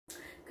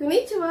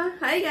Konnichiwa!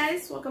 Hi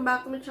guys! Welcome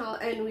back to my channel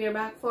and we are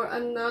back for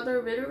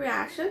another video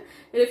reaction.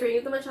 And if you're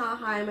new to my channel,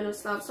 hi, my name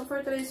is Love. So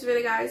for today's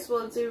video guys,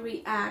 we'll do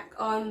react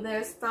on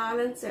this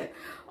talented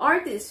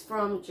artist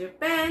from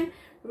Japan,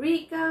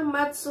 RICA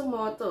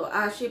Matsumoto,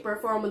 as she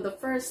performed on the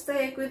first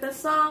take with the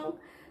song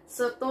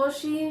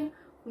Satoshi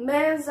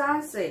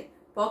Mezase,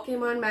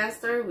 Pokémon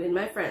Master with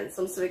my friends.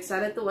 I'm so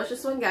excited to watch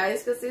this one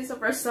guys because this is the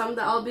first time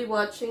that I'll be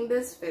watching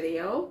this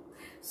video.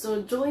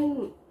 So join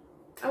me.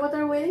 And what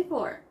are we waiting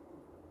for?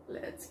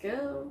 Let's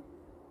go.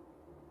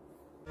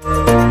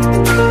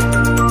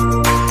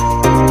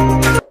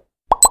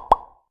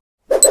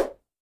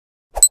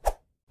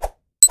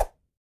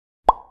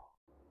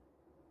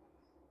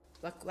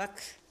 Wak wak.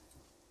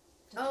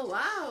 Oh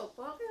wow,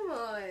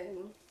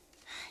 Pokemon.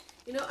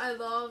 You know, I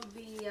love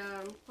the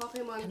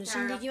Pokemon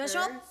characters.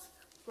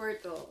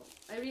 Squirtle.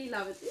 I really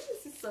love it.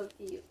 This is so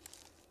cute.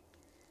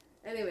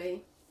 Anyway,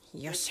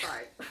 let's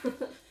start.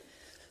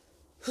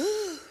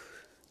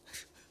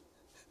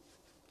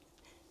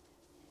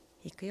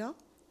 いくよ。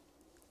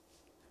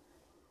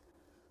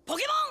ポ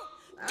ケ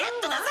モンゲッ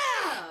トだぜ。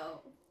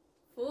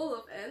Full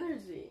of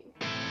energy. "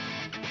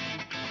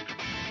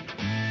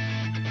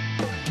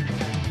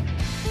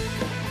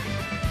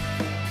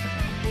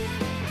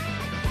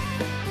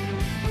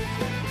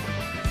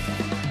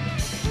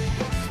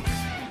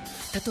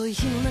たとえ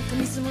火の中、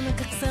水の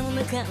中、草の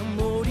中、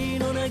森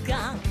の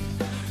中、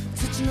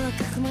土の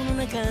中、雲の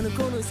中の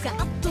このスカ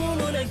ート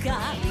の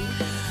中、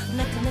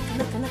なか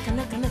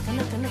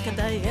なか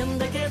大変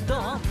だけど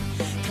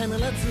必ず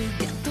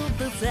ゲット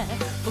だぜ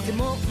ポケ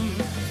モン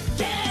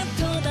ゲッ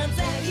トだ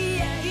ぜイエイ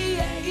エ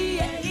イエ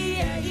イエ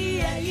イエ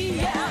イ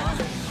エイ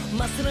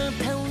マスラ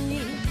ータウン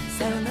に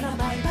さよなら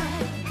バイバイ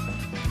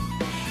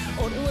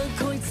俺は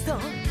こいつと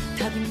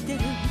旅に出る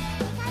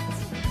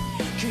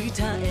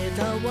鍛え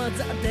た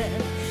技で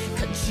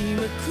勝ち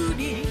まく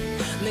り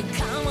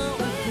仲間を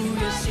増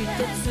やして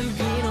次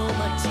の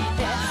街へ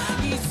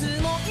いつ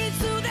もいつ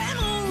で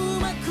もう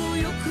まく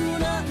よく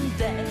なん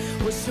て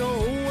保証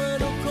は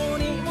どこ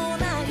にも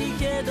ない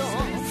けどい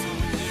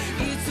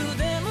つ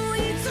でもい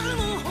つも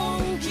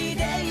本気で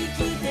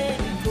生きてる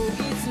こい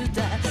つ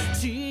た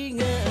ち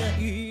が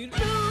いる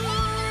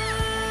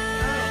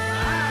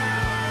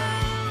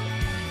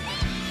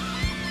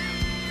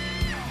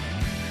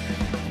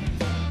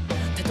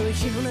たとえ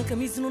火の中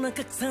水の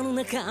中草の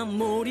中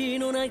森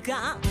の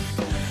中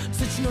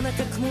土の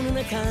中雲の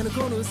中の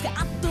このスカ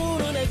ートの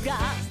中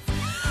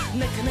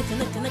なかなか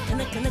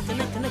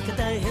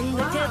大変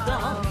だけ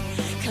ど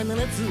必ず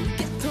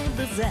ゲット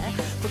だぜ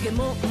ポケ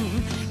モン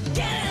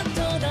ゲット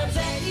だ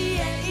ぜイエイエ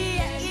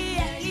イ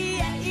エイエ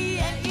イエ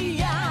イ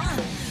ヤ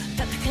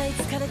戦い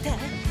疲れて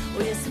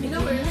おやすみな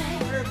さいま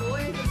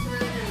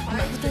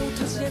ぶたを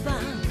閉じれば蘇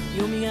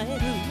る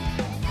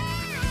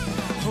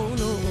炎が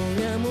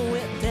燃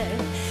えて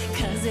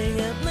風が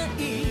ない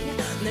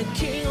鳴き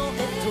声と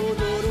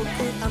驚く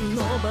あの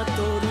バ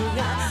トルが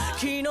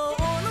昨日の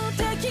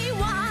敵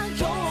は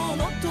今日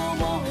の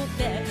友っ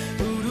て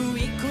古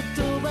い言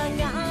葉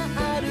があ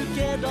るけ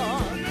ど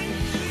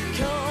今日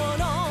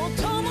の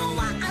友は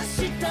明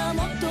日も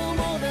友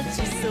達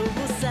そう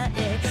さえ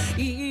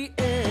言え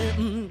ん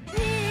に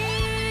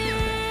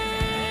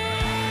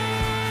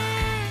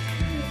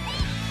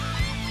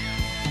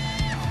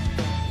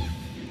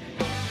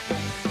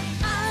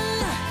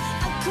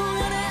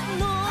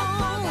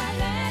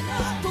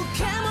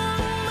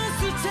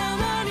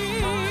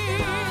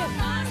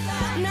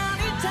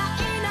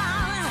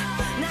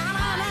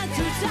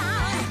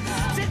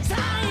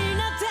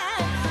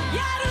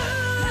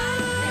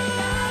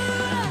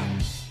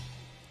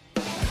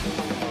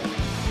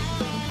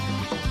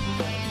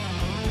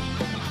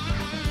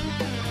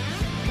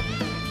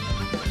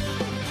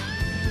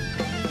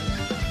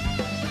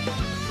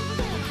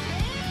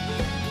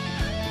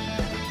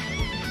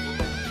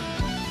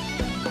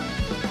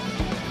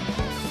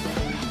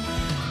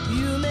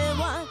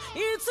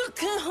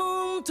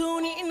本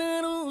当に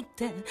なるっ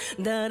て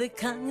誰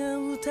かが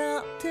歌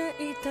って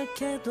いた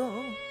けど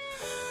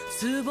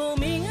つぼ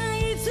みが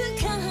いつ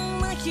か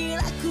花開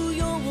く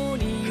よう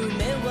に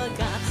夢は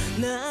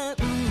叶う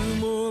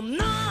もの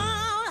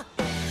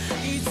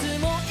いつ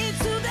もい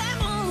つで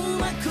もう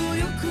まく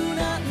よく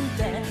なんて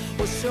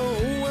保証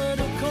は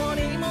どこ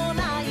にも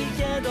ない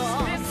けどい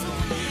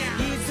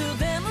つ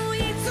でもい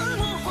つ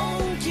も本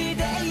気で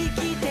生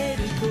きてる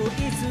こい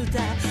つた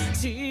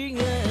ち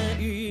が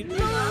いる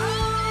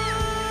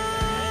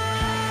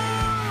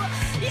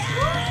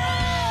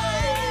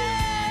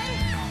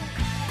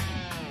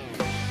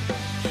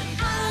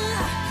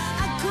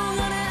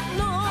憧れ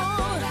の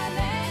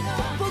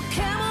ポ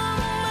ケモン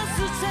マス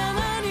ター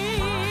に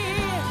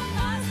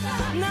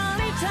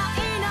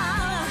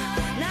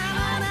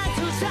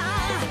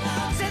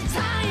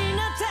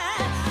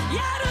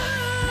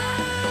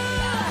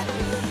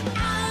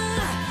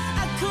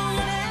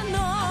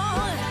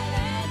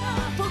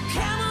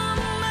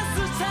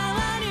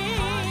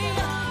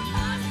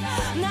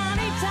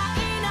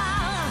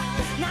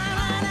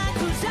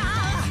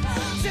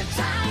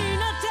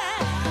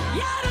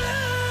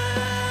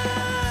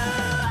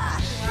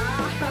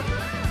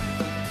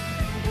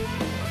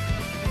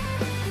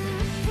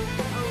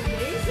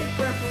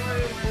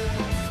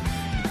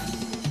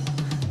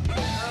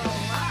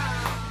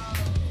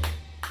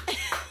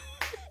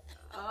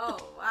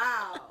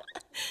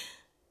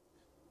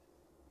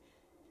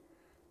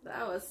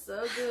That was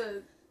so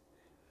good.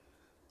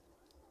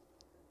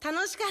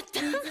 楽しかっ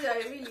た Me too,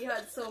 I really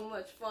had so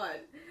much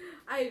fun.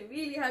 I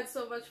really had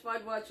so much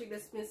fun watching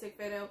this music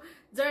video.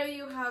 There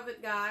you have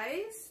it,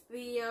 guys.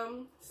 The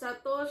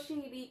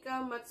Satoshi,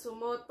 RICA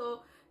MATSUMOTO,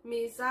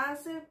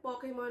 Mezase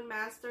Pokemon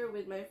Master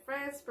with my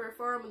friends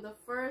perform on the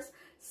first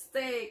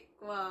stage.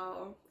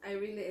 Wow, I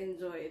really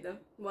enjoyed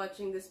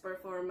watching this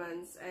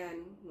performance,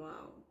 and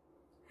wow.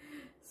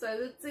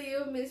 Salute to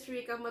you, Miss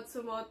RICA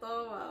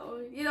Matsumoto. Wow.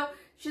 You know,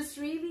 she's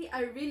really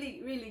a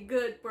really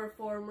good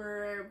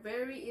performer.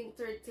 Very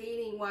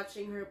entertaining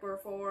watching her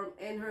perform.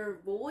 And her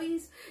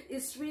voice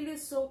is really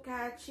so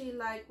catchy.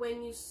 Like,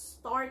 when you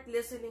start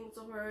listening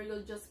to her,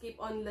 you'll just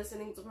keep on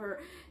listening to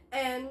her.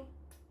 And,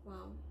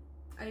 wow.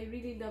 I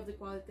really love the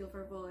quality of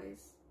her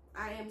voice.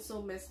 I am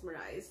so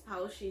mesmerized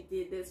how she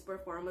did this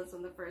performance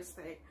on the first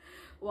take.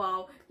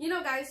 Wow. You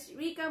know, guys,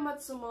 RICA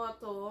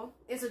Matsumoto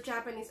is a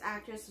Japanese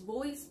actress,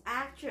 voice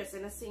actress,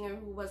 and a singer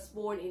who was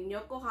born in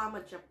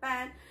Yokohama,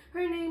 Japan.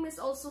 Her name is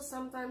also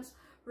sometimes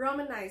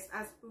romanized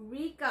as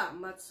RICA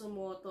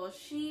Matsumoto.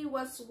 She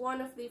was one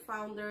of the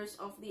founders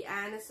of the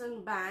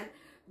Anison band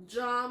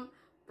Jump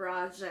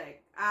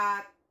Project.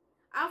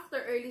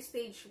 After early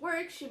stage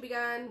work, she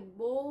began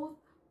both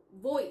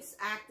voice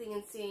acting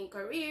and singing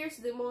careers.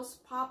 The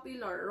most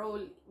popular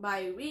role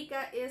by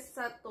RICA is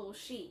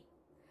Satoshi,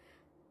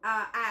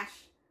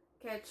 Ash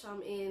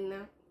Ketchum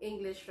in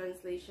English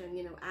translation,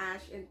 you know,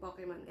 Ash in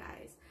Pokemon,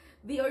 guys.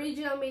 The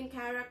original main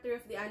character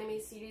of the anime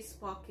series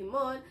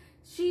Pokémon.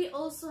 She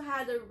also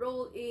had a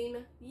role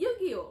in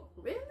Yu-Gi-Oh!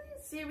 Really?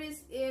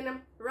 Series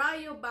in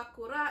Ryo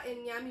Bakura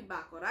and Yami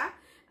Bakura.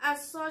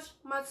 As such,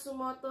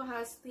 Matsumoto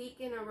has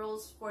taken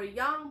roles for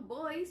young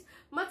boys.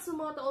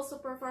 Matsumoto also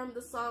performed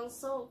the song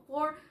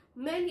for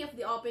many of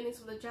the openings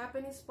of the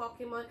Japanese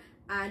Pokemon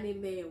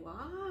anime.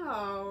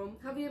 Wow!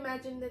 Have you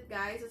imagined it,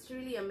 guys? It's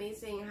really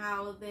amazing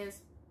how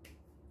this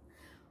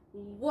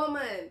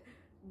woman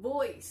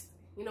voiced,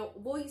 you know,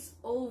 voice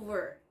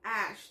over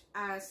Ash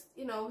as,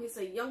 you know, he's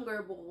a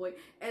younger boy,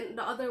 and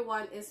the other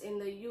one is in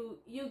the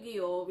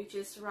Yu-Gi-Oh, which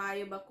is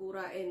Ryo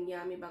Bakura and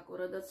Yami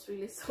Bakura. That's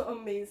really so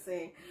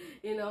amazing.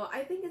 You know,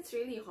 I think it's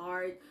really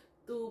hard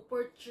to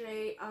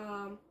portray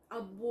a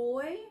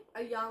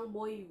young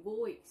boy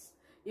voice,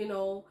 you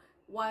know,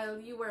 while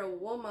you were a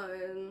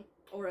woman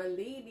or a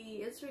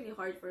lady. It's really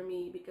hard for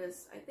me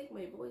because I think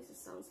my voice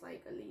sounds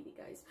like a lady,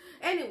 guys.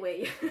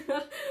 Anyway,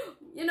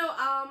 you know,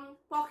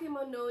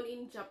 Pokemon, known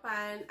in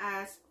Japan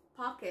as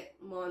Pocket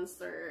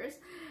Monsters,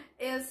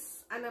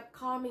 is an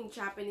upcoming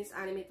Japanese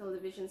anime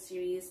television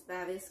series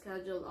that is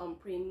scheduled on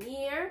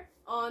premiere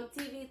on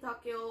TV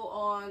Tokyo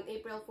on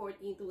April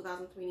 14,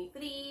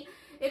 2023.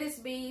 It is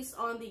based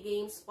on the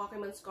games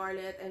Pokemon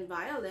Scarlet and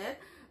Violet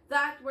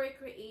that were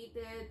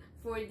created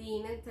for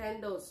the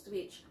Nintendo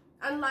Switch.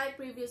 Unlike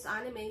previous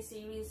anime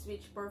series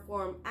which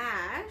perform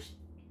Ash,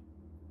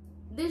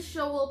 this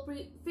show will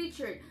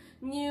feature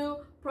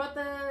new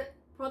protagonism,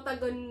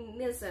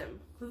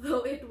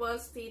 though it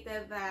was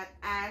stated that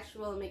Ash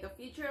will make a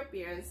future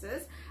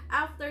appearances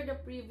after the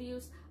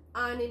previous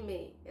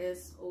anime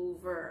is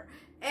over.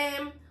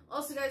 And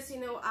also, guys, you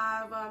know,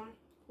 I've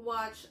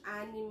watched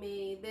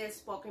anime,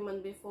 this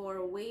Pokemon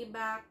before, way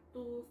back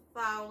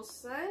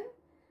 2000,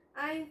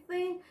 I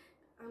think.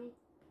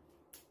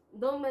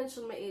 Don't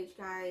mention my age,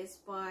 guys,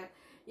 but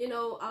you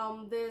know,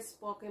 this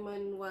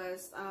Pokemon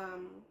was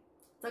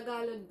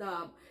Tagalog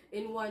dub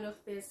in one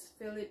of this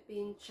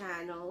Philippine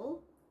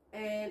channel,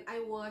 and I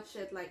watch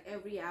it like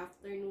every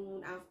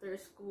afternoon after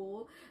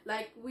school.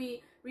 Like,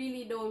 we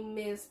really don't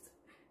miss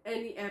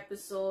any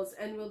episodes,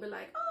 and we'll be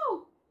like,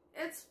 oh,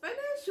 it's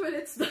finished when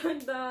it's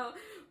done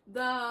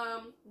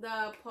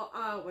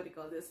what do you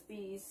call this,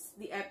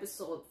 the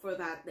episode for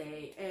that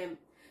day. And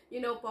you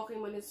know,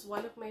 Pokemon is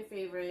one of my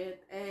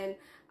favorite, and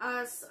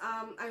as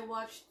I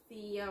watched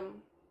the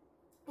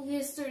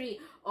history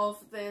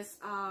of this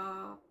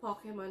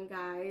Pokemon,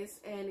 guys,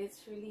 and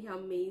it's really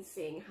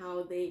amazing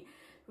how they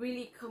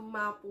really come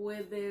up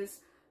with this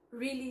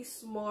really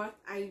smart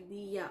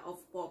idea of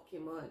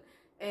Pokemon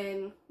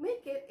and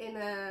make it in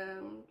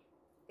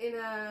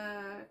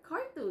a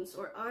cartoons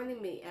or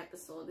anime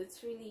episode.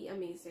 It's really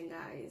amazing,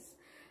 guys.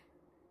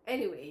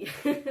 Anyway,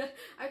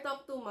 I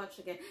talked too much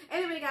again.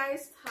 Anyway,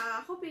 guys,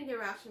 hope you enjoyed the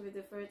reaction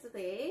video for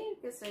today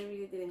because I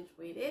really did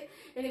enjoy it.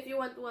 And if you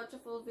want to watch a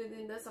full video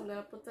in this, I'm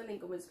gonna put the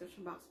link in the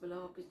description box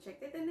below. Hope you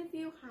checked it. And if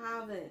you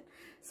haven't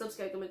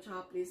subscribed to my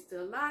channel, please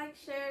do like,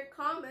 share,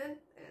 comment,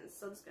 and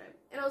subscribe.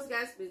 And also,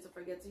 guys, please don't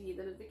forget to hit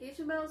the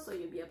notification bell so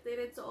you'll be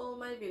updated to all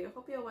my videos.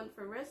 Hope you have one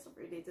for the rest of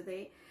your day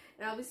today.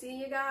 And I'll be seeing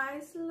you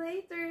guys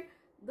later.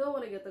 Don't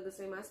want to get to the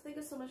same as. Thank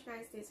you so much,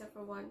 guys. Stay safe,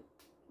 everyone.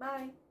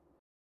 Bye.